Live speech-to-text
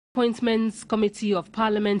Appointments Committee of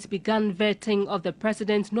Parliament began vetting of the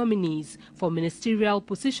President's nominees for ministerial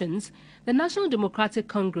positions. The National Democratic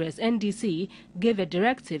Congress (NDC) gave a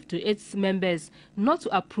directive to its members not to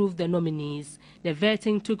approve the nominees. The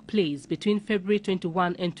vetting took place between February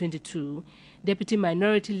 21 and 22. Deputy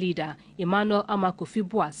Minority Leader Emmanuel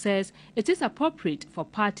Amakofi-Boa says it is appropriate for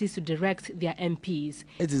parties to direct their MPs.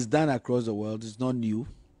 It is done across the world. It's not new.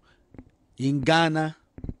 In Ghana,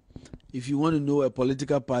 if you want to know a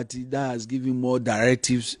political party that has given more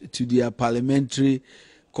directives to their parliamentary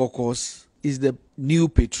caucus, is the New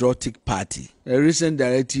Patriotic Party. A recent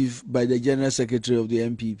directive by the General Secretary of the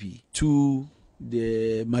NPP to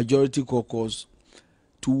the majority caucus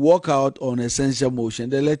to walk out on essential motion.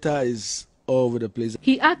 The letter is all over the place.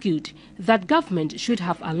 He argued that government should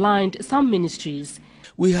have aligned some ministries.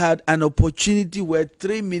 We had an opportunity where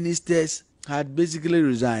 3 ministers had basically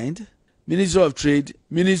resigned. Ministry of Trade,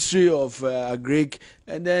 Ministry of Agric,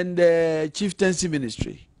 and then the Chieftaincy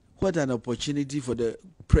Ministry. What an opportunity for the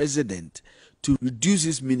president to reduce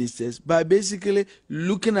his ministers by basically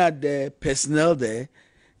looking at the personnel there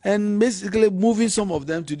and basically moving some of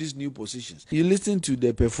them to these new positions. You listen to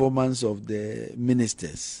the performance of the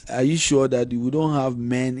ministers. Are you sure that we don't have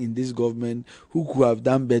men in this government who could have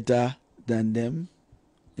done better than them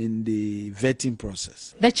in the vetting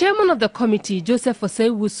process? The chairman of the committee,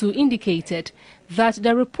 Osei-Owusu, indicated that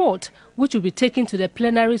the report, which will be taken to the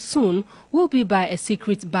plenary soon, will be by a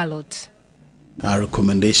secret ballot. Our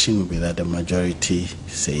recommendation will be that the majority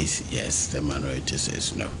says yes, the minority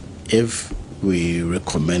says no. If we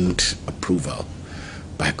recommend approval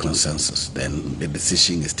by consensus, then the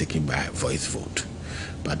decision is taken by a voice vote.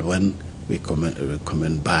 But when we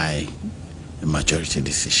recommend by a majority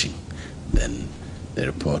decision, then the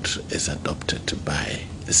report is adopted by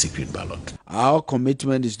a secret ballot. Our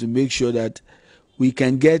commitment is to make sure that we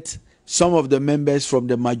can get some of the members from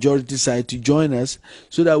the majority side to join us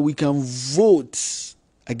so that we can vote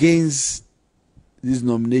against this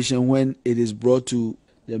nomination when it is brought to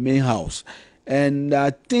the main house. And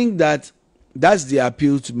I think that that's the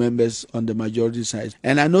appeal to members on the majority side.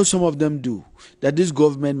 And I know some of them do, that this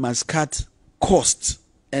government must cut costs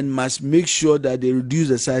and must make sure that they reduce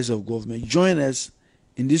the size of government. Join us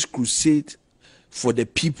in this crusade for the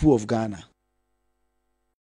people of Ghana.